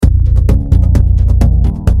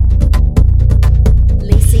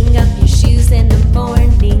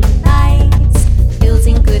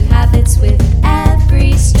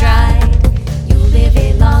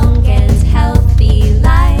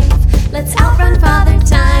Run Father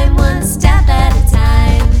Time, one step at a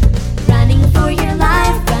time. Running for your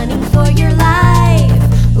life, running for your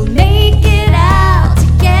life. We'll make it out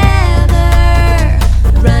together.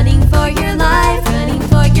 Running for your life, running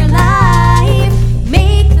for your life.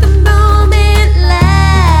 Make the moment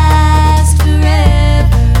last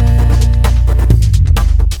forever.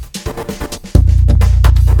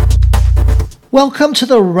 Welcome to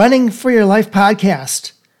the Running for Your Life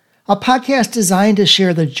podcast, a podcast designed to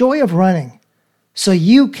share the joy of running so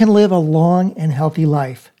you can live a long and healthy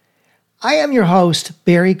life. I am your host,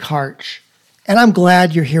 Barry Karch, and I'm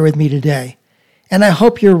glad you're here with me today, and I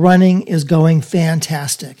hope your running is going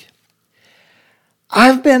fantastic.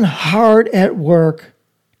 I've been hard at work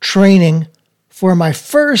training for my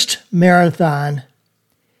first marathon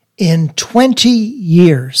in 20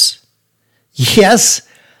 years. Yes,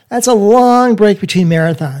 that's a long break between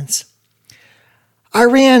marathons. I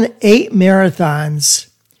ran 8 marathons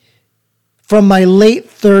from my late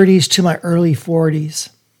 30s to my early 40s.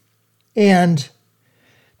 And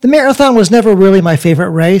the marathon was never really my favorite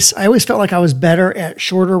race. I always felt like I was better at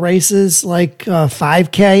shorter races like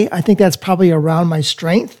 5K. I think that's probably around my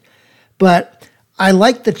strength. But I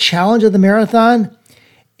liked the challenge of the marathon.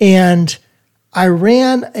 And I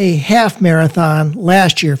ran a half marathon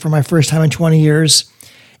last year for my first time in 20 years.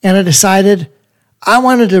 And I decided I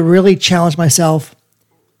wanted to really challenge myself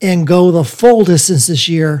and go the full distance this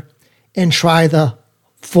year and try the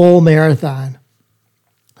full marathon.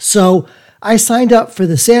 So I signed up for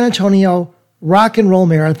the San Antonio Rock and Roll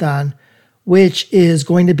Marathon, which is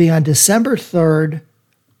going to be on December 3rd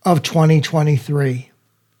of 2023.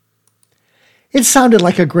 It sounded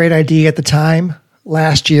like a great idea at the time,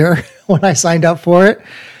 last year, when I signed up for it.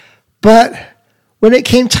 But when it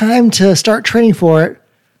came time to start training for it,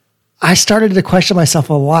 I started to question myself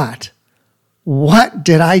a lot. What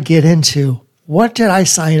did I get into? What did I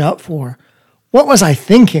sign up for? What was I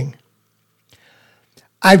thinking?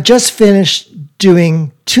 I've just finished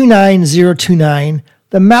doing 29029,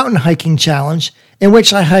 the mountain hiking challenge, in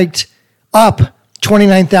which I hiked up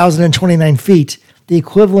 29,029 feet, the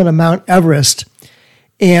equivalent of Mount Everest.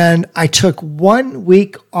 And I took 1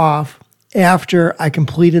 week off after I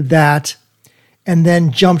completed that and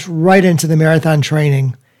then jumped right into the marathon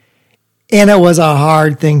training. And it was a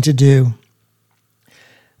hard thing to do.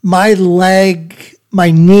 My leg, my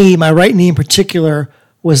knee, my right knee in particular,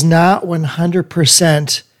 was not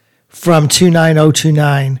 100% from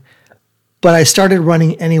 29029, but I started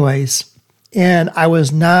running anyways, and I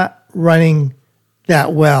was not running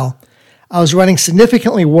that well. I was running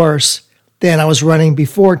significantly worse than I was running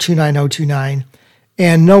before 29029,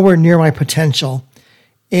 and nowhere near my potential.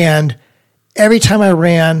 And every time I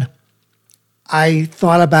ran, I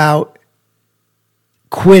thought about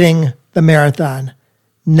quitting the marathon,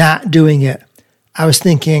 not doing it. I was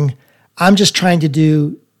thinking, I'm just trying to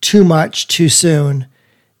do too much too soon,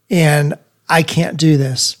 and I can't do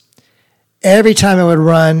this. Every time I would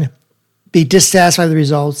run, be dissatisfied with the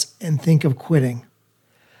results and think of quitting.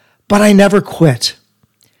 But I never quit.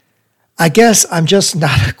 I guess I'm just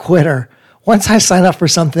not a quitter. Once I sign up for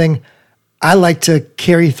something, I like to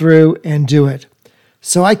carry through and do it.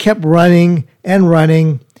 So I kept running and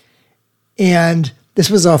running, and this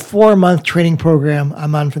was a 4-month training program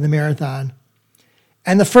I'm on for the marathon.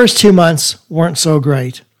 And the first 2 months weren't so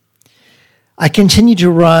great. I continued to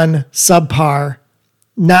run subpar,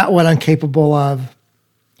 not what I'm capable of.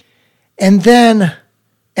 And then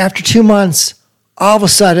after 2 months, all of a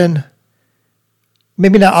sudden,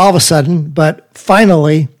 maybe not all of a sudden, but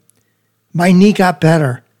finally, my knee got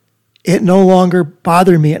better. It no longer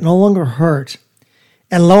bothered me. It no longer hurt.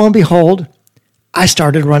 And lo and behold, I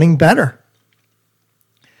started running better.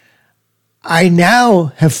 I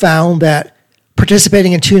now have found that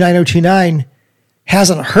participating in 29029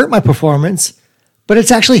 hasn't hurt my performance, but it's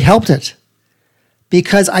actually helped it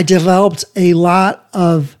because I developed a lot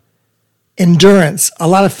of endurance, a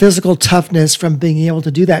lot of physical toughness from being able to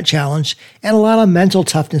do that challenge, and a lot of mental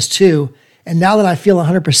toughness too. And now that I feel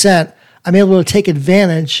 100%, I'm able to take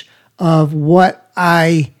advantage of what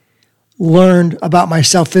I learned about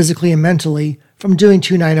myself physically and mentally from doing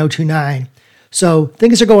 29029. So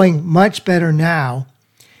things are going much better now.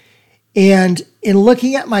 And in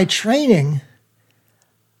looking at my training,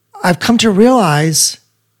 I've come to realize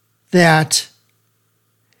that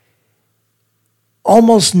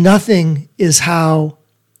almost nothing is how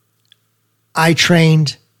I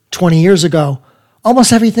trained 20 years ago.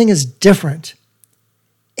 Almost everything is different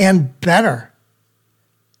and better.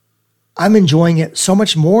 I'm enjoying it so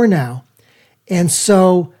much more now. And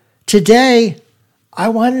so today, I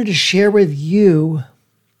wanted to share with you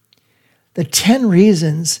the 10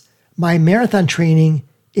 reasons my marathon training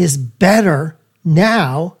is better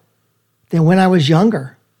now than when I was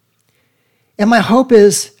younger. And my hope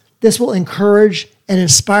is this will encourage and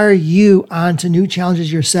inspire you on to new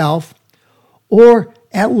challenges yourself, or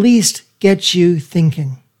at least get you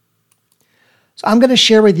thinking. So I'm going to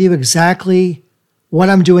share with you exactly what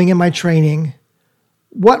I'm doing in my training,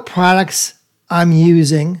 what products I'm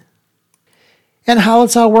using, and how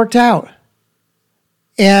it's all worked out.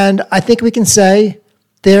 And I think we can say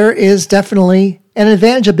there is definitely an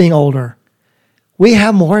advantage of being older. We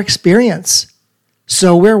have more experience,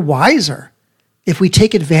 so we're wiser. If we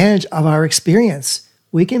take advantage of our experience,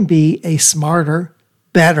 we can be a smarter,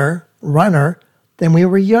 better runner than we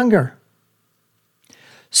were younger.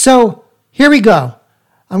 So here we go.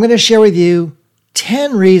 I'm going to share with you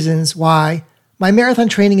 10 reasons why my marathon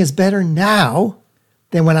training is better now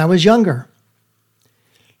than when I was younger.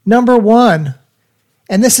 Number 1,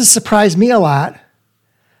 and this has surprised me a lot,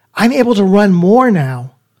 I'm able to run more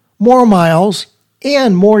now, more miles,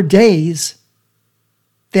 and more days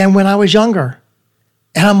than when I was younger.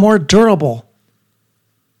 And I'm more durable.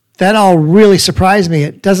 That all really surprised me.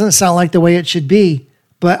 It doesn't sound like the way it should be,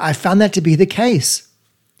 but I found that to be the case.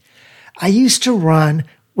 I used to run,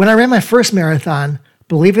 when I ran my first marathon,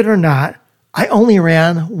 believe it or not, I only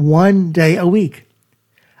ran 1 day a week.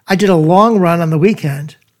 I did a long run on the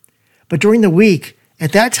weekend, but during the week,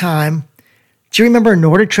 at that time, do you remember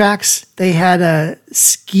NordicTrax? They had a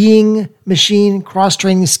skiing machine,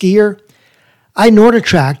 cross-training skier. I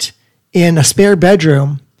NordicTracked in a spare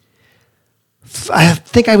bedroom. I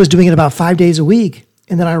think I was doing it about 5 days a week,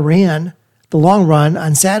 and then I ran the long run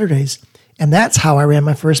on Saturdays, and that's how I ran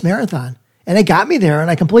my first marathon. And it got me there, and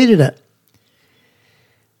I completed it.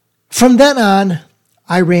 From then on,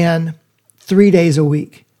 I ran 3 days a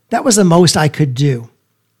week. That was the most I could do.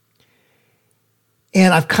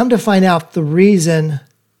 And I've come to find out the reason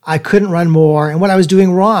I couldn't run more and what I was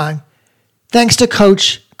doing wrong, thanks to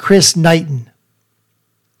Coach Chris Knighton.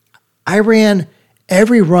 I ran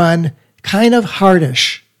every run kind of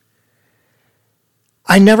hardish.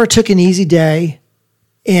 I never took an easy day,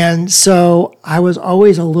 and so I was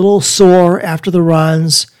always a little sore after the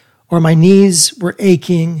runs, or my knees were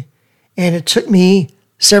aching, and it took me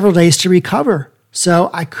several days to recover. So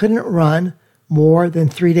I couldn't run more than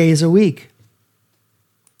 3 days a week.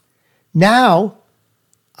 Now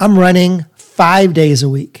I'm running 5 days a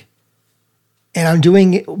week, and I'm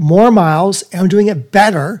doing more miles, and I'm doing it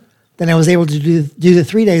better than I was able to do the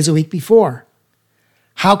 3 days a week before.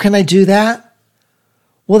 How can I do that?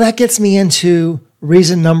 Well, that gets me into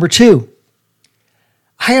reason number 2.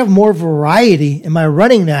 I have more variety in my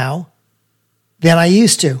running now than I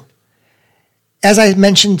used to. As I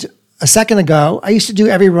mentioned a second ago, I used to do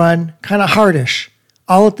every run kind of hardish,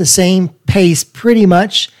 all at the same pace pretty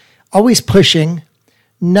much, always pushing,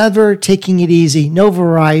 never taking it easy, no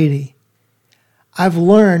variety. I've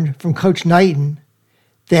learned from Coach Knighton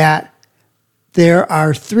that there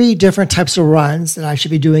are 3 different types of runs that I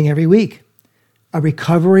should be doing every week: a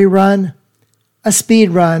recovery run, a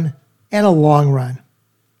speed run, and a long run.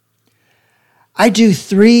 I do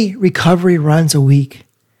 3 recovery runs a week,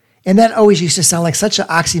 and that always used to sound like such an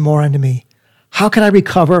oxymoron to me. How can I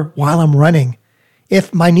recover while I'm running?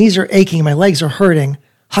 If my knees are aching, my legs are hurting,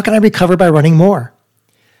 how can I recover by running more?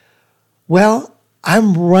 Well,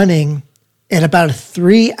 I'm running at about a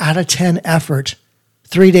 3 out of 10 effort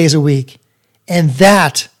 3 days a week. And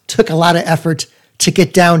that took a lot of effort to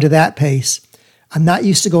get down to that pace. I'm not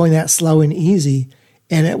used to going that slow and easy.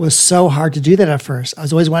 And it was so hard to do that at first. I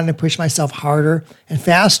was always wanting to push myself harder and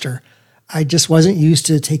faster. I just wasn't used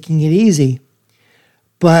to taking it easy.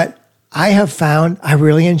 But I have found I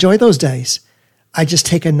really enjoy those days. I just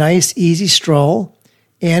take a nice, easy stroll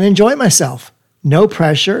and enjoy myself. No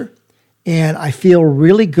pressure. And I feel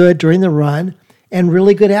really good during the run and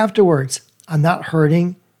really good afterwards. I'm not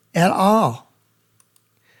hurting at all.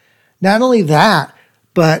 Not only that,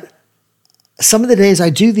 but some of the days I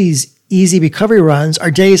do these easy recovery runs are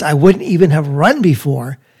days I wouldn't even have run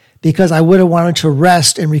before because I would have wanted to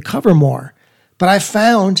rest and recover more. But I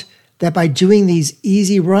found that by doing these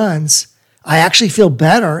easy runs, I actually feel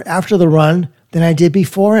better after the run than I did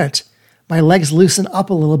before it. My legs loosen up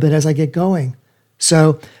a little bit as I get going.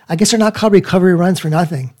 So I guess they're not called recovery runs for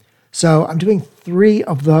nothing. So I'm doing 3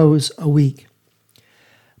 of those a week.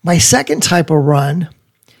 My second type of run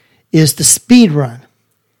is the speed run,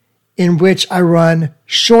 in which I run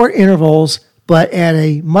short intervals, but at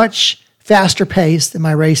a much faster pace than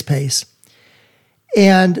my race pace.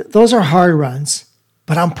 And those are hard runs,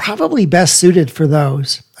 but I'm probably best suited for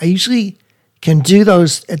those. I usually can do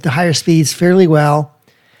those at the higher speeds fairly well.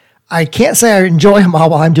 I can't say I enjoy them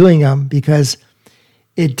all while I'm doing them because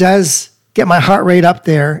it does get my heart rate up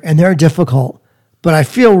there, and they're difficult. But I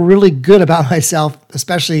feel really good about myself,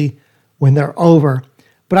 especially when they're over.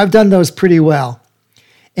 But I've done those pretty well.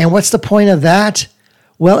 And what's the point of that?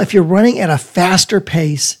 Well, if you're running at a faster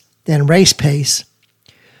pace than race pace,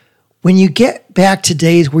 when you get back to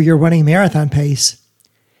days where you're running marathon pace,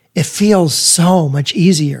 it feels so much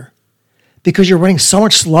easier because you're running so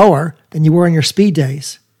much slower than you were on your speed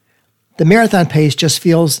days. The marathon pace just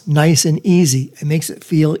feels nice and easy. It makes it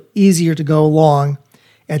feel easier to go along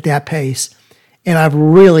at that pace. And I've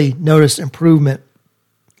really noticed improvement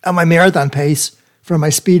on my marathon pace from my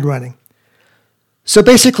speed running. So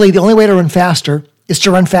basically, the only way to run faster is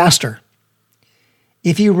to run faster.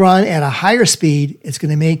 If you run at a higher speed, it's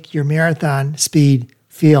going to make your marathon speed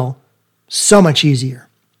feel so much easier.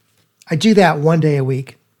 I do that 1 day a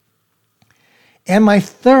week. And my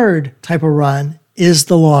third type of run is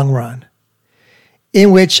the long run,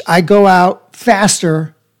 in which I go out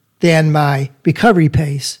faster than my recovery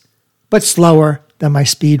pace, but slower than my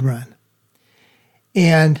speed run.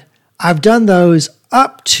 And I've done those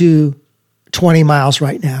up to 20 miles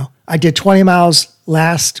right now. I did 20 miles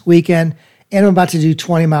last weekend, and I'm about to do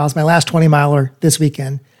 20 miles, my last 20 miler this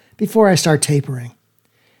weekend, before I start tapering.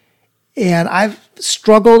 And I've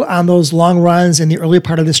struggled on those long runs in the early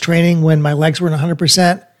part of this training when my legs were at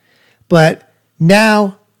 100%, but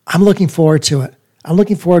now I'm looking forward to it. I'm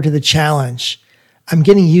looking forward to the challenge. I'm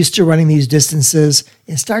getting used to running these distances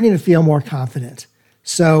and starting to feel more confident.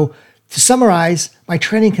 So to summarize, my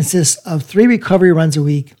training consists of 3 recovery runs a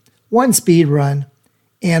week, 1 speed run,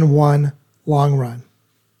 and 1 long run.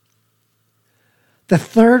 The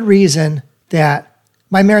third reason that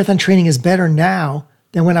my marathon training is better now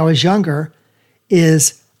than when I was younger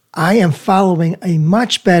is I am following a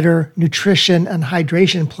much better nutrition and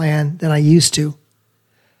hydration plan than I used to.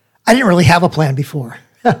 I didn't really have a plan before.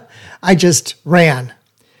 I just ran.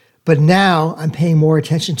 But now I'm paying more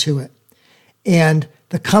attention to it. And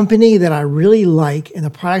the company that I really like and the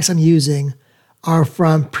products I'm using are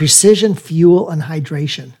from Precision Fuel and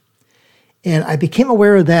Hydration. And I became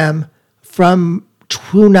aware of them from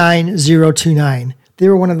 29029. They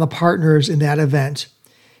were one of the partners in that event.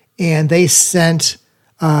 And they sent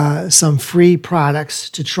some free products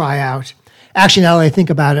to try out. Actually, now that I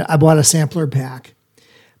think about it, I bought a sampler pack.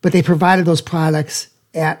 But they provided those products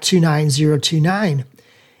at 29029.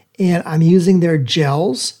 And I'm using their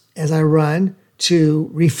gels as I run to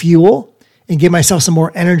refuel and give myself some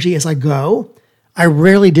more energy as I go. I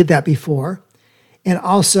rarely did that before. And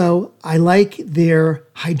also, I like their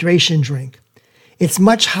hydration drink. It's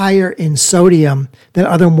much higher in sodium than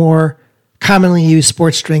other more commonly used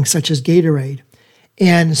sports drinks such as Gatorade.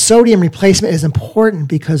 And sodium replacement is important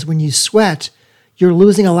because when you sweat, you're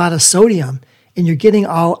losing a lot of sodium and you're getting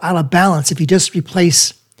all out of balance. If you just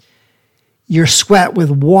replace your sweat with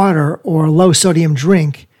water or a low sodium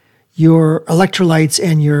drink, your electrolytes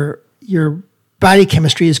and your body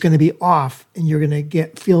chemistry is going to be off and you're going to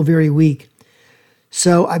feel very weak.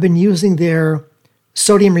 So I've been using their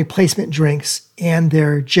sodium replacement drinks and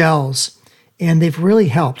their gels, and they've really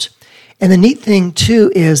helped. And the neat thing,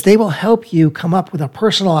 too, is they will help you come up with a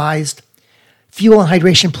personalized fuel and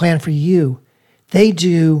hydration plan for you. They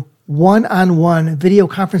do one-on-one video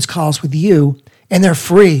conference calls with you, and they're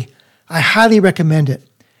free. I highly recommend it.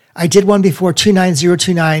 I did one before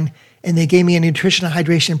 29029, and they gave me a nutrition and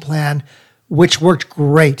hydration plan, which worked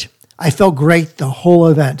great. I felt great the whole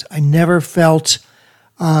event. I never felt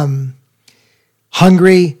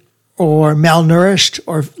hungry or malnourished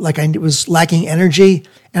or like I was lacking energy,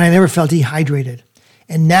 and I never felt dehydrated.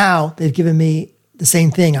 And now they've given me the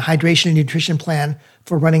same thing, a hydration and nutrition plan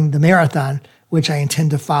for running the marathon, which I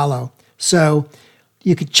intend to follow. So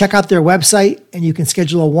you could check out their website and you can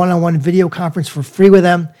schedule a one-on-one video conference for free with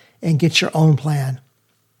them and get your own plan.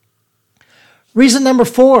 Reason number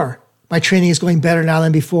 4, my training is going better now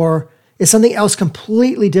than before, is something else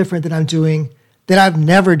completely different that I'm doing that I've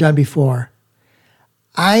never done before.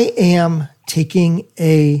 I am taking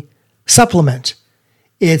a supplement.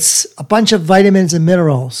 It's a bunch of vitamins and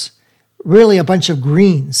minerals, really a bunch of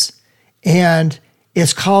greens, and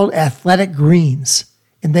it's called Athletic Greens,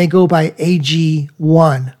 and they go by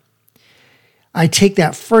AG1. I take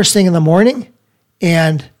that first thing in the morning,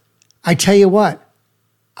 and I tell you what,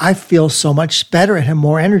 I feel so much better and have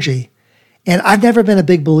more energy. And I've never been a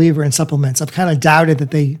big believer in supplements. I've kind of doubted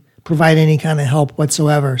that they provide any kind of help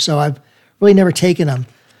whatsoever, so I've really never taken them.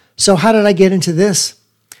 So how did I get into this?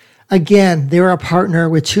 Again, they were a partner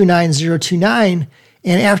with 29029,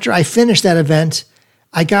 and after I finished that event,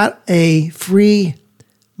 I got a free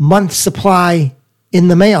month supply in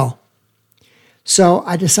the mail. So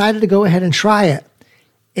I decided to go ahead and try it.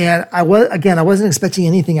 And I wasn't expecting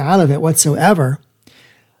anything out of it whatsoever.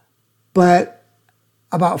 But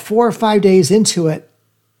about 4 or 5 days into it,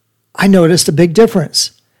 I noticed a big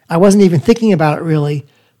difference. I wasn't even thinking about it really,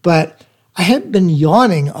 but I had been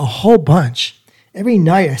yawning a whole bunch. Every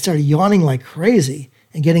night I started yawning like crazy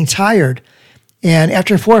and getting tired. And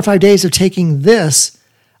after 4 or 5 days of taking this,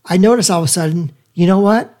 I noticed all of a sudden, you know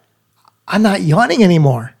what? I'm not yawning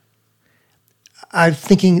anymore. I'm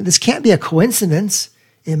thinking this can't be a coincidence.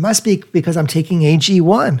 It must be because I'm taking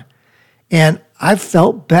AG1. And I've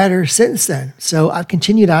felt better since then. So I've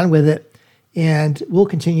continued on with it and will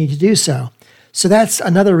continue to do so. So that's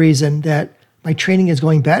another reason that my training is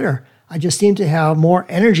going better. I just seem to have more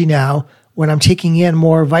energy now when I'm taking in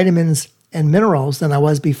more vitamins and minerals than I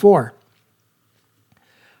was before.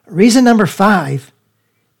 Reason number 5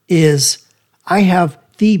 is I have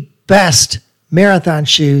the best marathon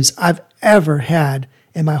shoes I've ever had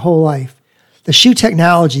in my whole life. The shoe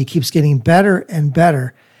technology keeps getting better and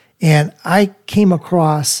better. And I came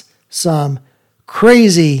across some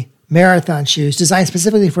crazy marathon shoes designed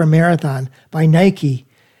specifically for a marathon by Nike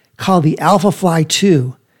called the Alpha Fly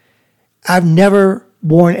 2. I've never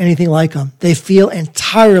worn anything like them. They feel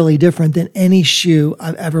entirely different than any shoe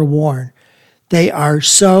I've ever worn. They are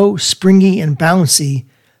so springy and bouncy.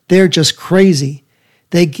 They're just crazy.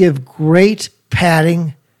 They give great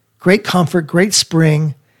padding, great comfort, great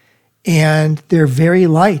spring, and they're very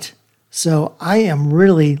light. So I am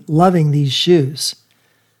really loving these shoes.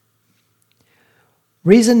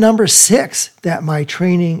 Reason number 6 that my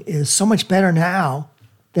training is so much better now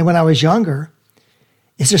than when I was younger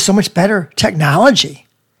is there's so much better technology.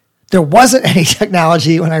 There wasn't any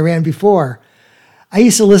technology when I ran before. I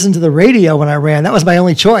used to listen to the radio when I ran. That was my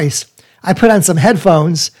only choice. I put on some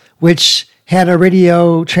headphones, which had a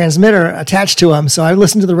radio transmitter attached to them, so I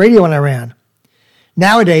listened to the radio when I ran.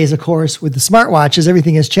 Nowadays, of course, with the smartwatches,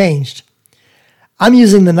 everything has changed. I'm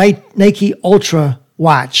using the Nike Ultra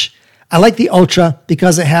watch. I like the Ultra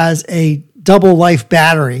because it has a double life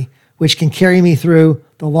battery, which can carry me through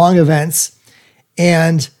the long events,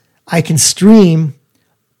 and I can stream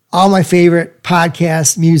all my favorite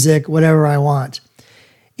podcasts, music, whatever I want.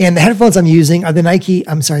 And the headphones I'm using are the Nike,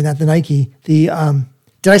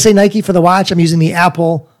 did I say Nike for the watch? I'm using the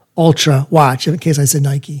Apple Ultra watch, in case I said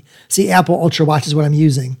Nike. See, Apple Ultra watch is what I'm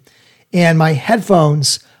using. And my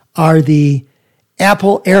headphones are the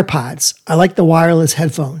Apple AirPods. I like the wireless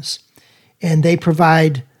headphones. And they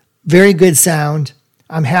provide very good sound.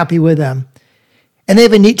 I'm happy with them. And they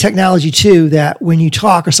have a neat technology, too, that when you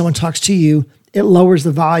talk or someone talks to you, it lowers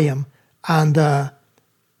the volume on the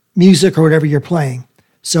music or whatever you're playing.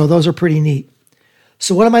 So those are pretty neat.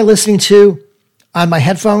 So what am I listening to on my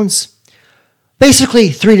headphones? Basically,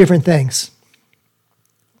 3 different things.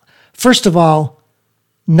 First of all,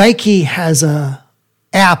 Nike has a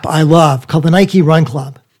app I love called the Nike Run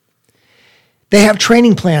Club. They have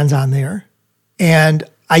training plans on there, and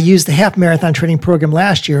I used the half marathon training program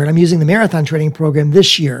last year, and I'm using the marathon training program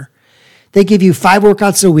this year. They give you 5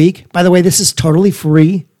 workouts a week. By the way, this is totally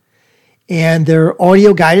free, and they're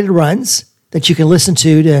audio guided runs that you can listen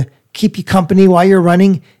to keep you company while you're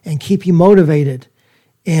running and keep you motivated.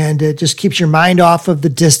 And it just keeps your mind off of the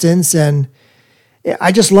distance. And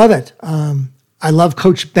I just love it. I love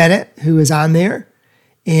Coach Bennett, who is on there.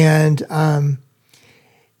 And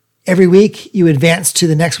every week you advance to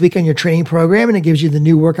the next week on your training program, and it gives you the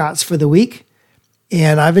new workouts for the week.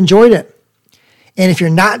 And I've enjoyed it. And if you're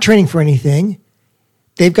not training for anything,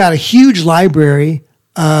 they've got a huge library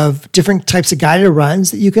of different types of guided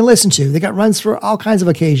runs that you can listen to. They got runs for all kinds of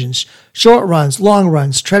occasions: short runs, long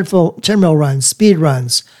runs, treadmill runs, speed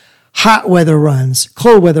runs, hot weather runs,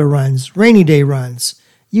 cold weather runs, rainy day runs,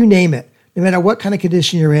 you name it. No matter what kind of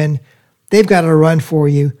condition you're in, they've got a run for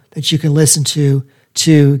you that you can listen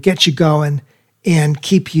to get you going and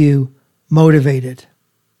keep you motivated.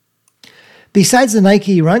 Besides the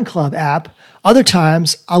Nike Run Club app, other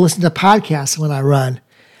times I'll listen to podcasts when I run.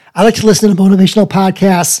 I like to listen to motivational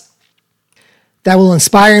podcasts that will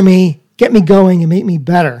inspire me, get me going, and make me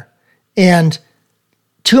better. And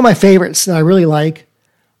 2 of my favorites that I really like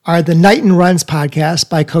are the Knighton Runs podcast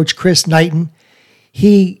by Coach Chris Knighton.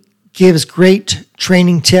 He gives great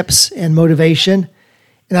training tips and motivation.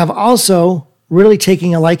 And I've also really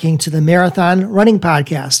taken a liking to the Marathon Running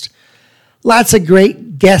podcast. Lots of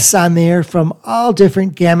great guests on there from all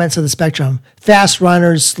different gamuts of the spectrum: fast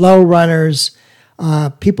runners, slow runners,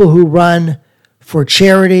 people who run for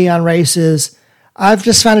charity on races. I've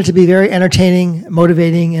just found it to be very entertaining,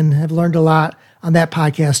 motivating, and have learned a lot on that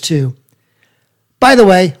podcast too. By the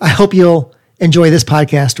way, I hope you'll enjoy this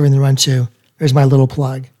podcast during the run too. There's my little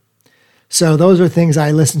plug. So those are things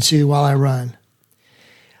I listen to while I run.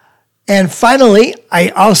 And finally, I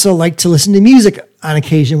also like to listen to music on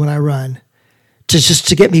occasion when I run,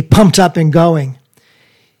 to get me pumped up and going.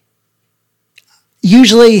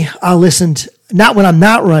 Usually I'll listen to, not when I'm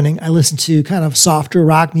not running, I listen to kind of softer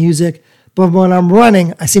rock music, but when I'm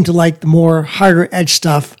running, I seem to like the more harder edge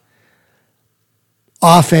stuff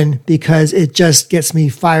often because it just gets me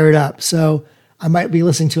fired up. So I might be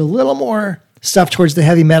listening to a little more stuff towards the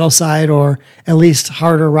heavy metal side, or at least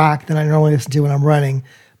harder rock than I normally listen to when I'm running.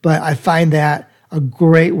 But I find that a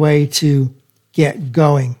great way to get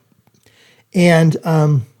going. And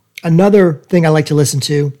another thing I like to listen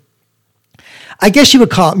to, I guess you would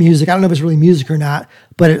call it music. I don't know if it's really music or not,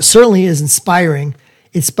 but it certainly is inspiring.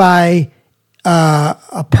 It's by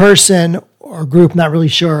a person or group, not really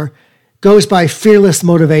sure, goes by Fearless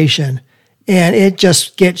Motivation, and it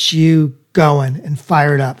just gets you going and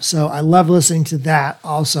fired up. So I love listening to that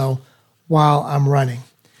also while I'm running.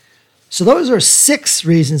 So those are 6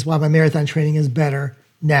 reasons why my marathon training is better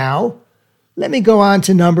now. Let me go on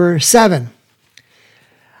to number 7.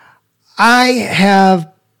 I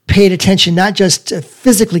have paid attention not just to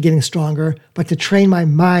physically getting stronger, but to train my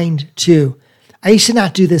mind too. I used to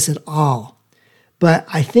not do this at all, but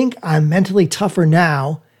I think I'm mentally tougher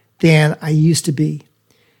now than I used to be.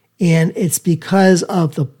 And it's because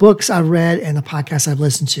of the books I've read and the podcasts I've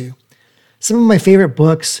listened to. Some of my favorite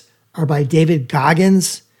books are by David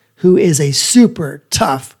Goggins, who is a super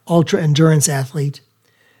tough ultra endurance athlete.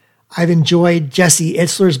 I've enjoyed Jesse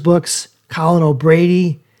Itzler's books, Colin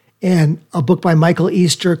O'Brady, and a book by Michael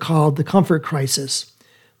Easter called The Comfort Crisis.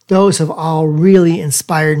 Those have all really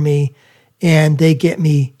inspired me, and they get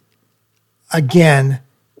me, again,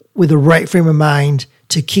 with the right frame of mind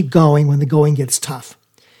to keep going when the going gets tough.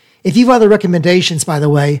 If you have other recommendations, by the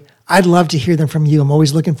way, I'd love to hear them from you. I'm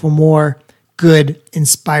always looking for more good,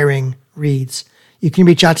 inspiring reads. You can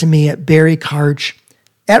reach out to me at Barry Karch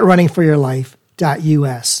at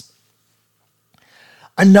runningforyourlife.us.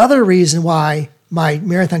 Another reason why my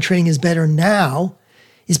marathon training is better now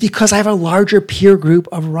is because I have a larger peer group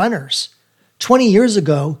of runners. 20 years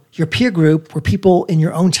ago, your peer group were people in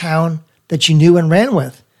your own town that you knew and ran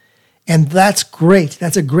with. And that's great.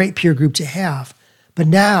 That's a great peer group to have. But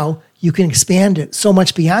now you can expand it so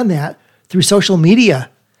much beyond that through social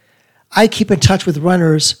media. I keep in touch with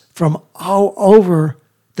runners from all over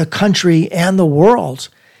the country and the world.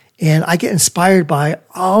 And I get inspired by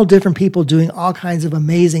all different people doing all kinds of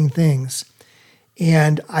amazing things.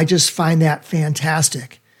 And I just find that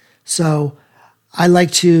fantastic. So I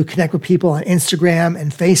like to connect with people on Instagram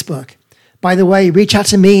and Facebook. By the way, reach out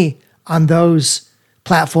to me on those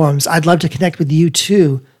platforms. I'd love to connect with you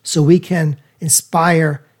too, so we can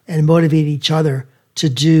inspire and motivate each other to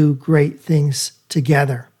do great things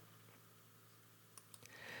together.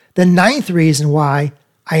 The 9th reason why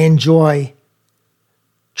I enjoy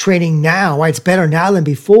training now, why it's better now than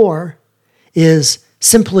before, is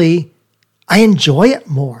simply I enjoy it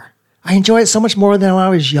more. I enjoy it so much more than when I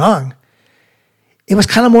was young. It was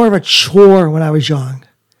kind of more of a chore when I was young.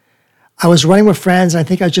 I was running with friends, and I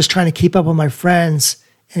think I was just trying to keep up with my friends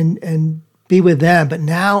and be with them. But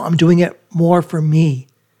now I'm doing it more for me.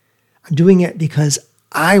 I'm doing it because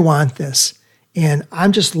I want this, and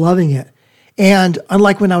I'm just loving it. And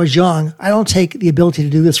unlike when I was young, I don't take the ability to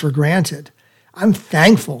do this for granted. I'm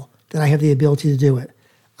thankful that I have the ability to do it.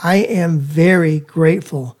 I am very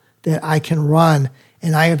grateful that I can run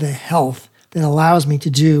and I have the health that allows me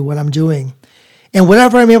to do what I'm doing. And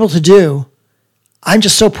whatever I'm able to do, I'm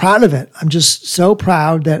just so proud of it. I'm just so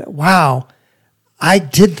proud that, wow, I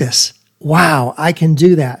did this. Wow, I can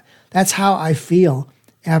do that. That's how I feel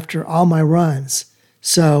after all my runs.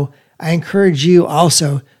 So I encourage you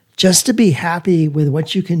also just to be happy with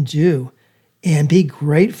what you can do and be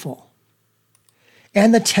grateful.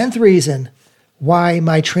 And the 10th reason why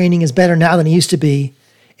my training is better now than it used to be,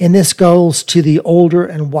 and this goes to the older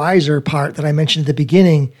and wiser part that I mentioned at the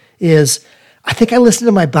beginning, is I think I listen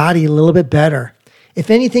to my body a little bit better. If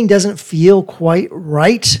anything doesn't feel quite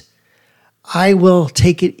right, I will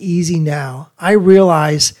take it easy now. I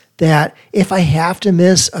realize that if I have to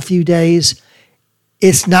miss a few days,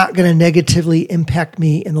 it's not going to negatively impact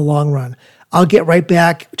me in the long run. I'll get right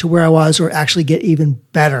back to where I was, or actually get even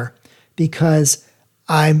better, because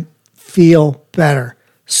I feel better.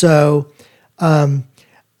 So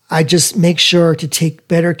I just make sure to take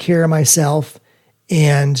better care of myself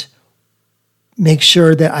and make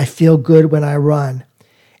sure that I feel good when I run.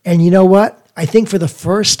 And you know what? I think for the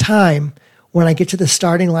first time, when I get to the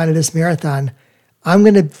starting line of this marathon, I'm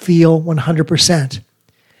going to feel 100%.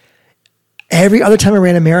 Every other time I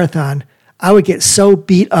ran a marathon, I would get so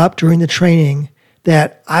beat up during the training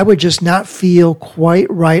that I would just not feel quite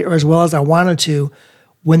right or as well as I wanted to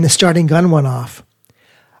when the starting gun went off.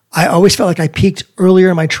 I always felt like I peaked earlier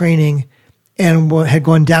in my training and had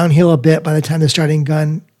gone downhill a bit by the time the starting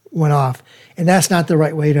gun went off. And that's not the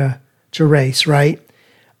right way to race, right?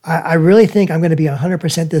 I really think I'm going to be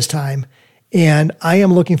 100% this time, and I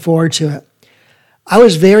am looking forward to it. I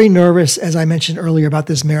was very nervous, as I mentioned earlier, about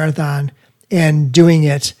this marathon and doing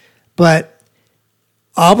it, but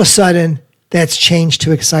all of a sudden, that's changed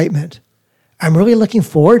to excitement. I'm really looking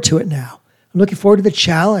forward to it now. I'm looking forward to the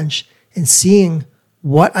challenge and seeing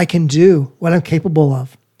what I can do, what I'm capable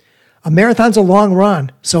of. A marathon's a long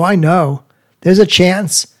run, so I know there's a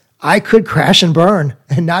chance I could crash and burn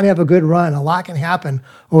and not have a good run. A lot can happen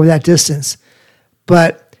over that distance.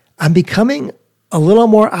 But I'm becoming a little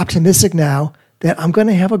more optimistic now that I'm going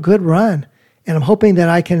to have a good run. And I'm hoping that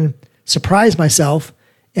I can surprise myself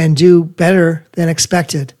and do better than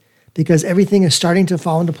expected, because everything is starting to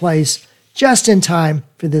fall into place just in time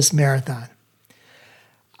for this marathon.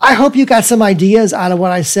 I hope you got some ideas out of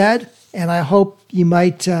what I said, and I hope you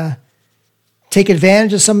might take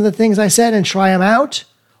advantage of some of the things I said and try them out,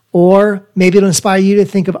 or maybe it'll inspire you to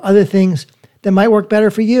think of other things that might work better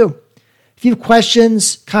for you. If you have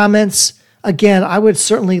questions, comments, again, I would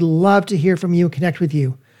certainly love to hear from you and connect with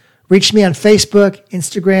you. Reach me on Facebook,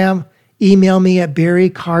 Instagram, email me at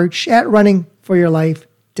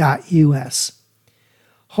barrykarch@runningforyourlife.us.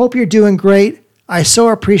 Hope you're doing great. I so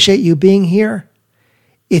appreciate you being here.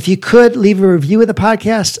 If you could leave a review of the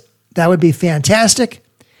podcast, that would be fantastic.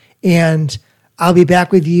 And I'll be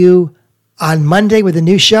back with you on Monday with a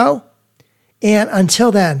new show. And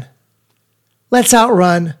until then, let's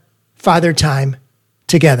outrun Father Time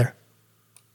together.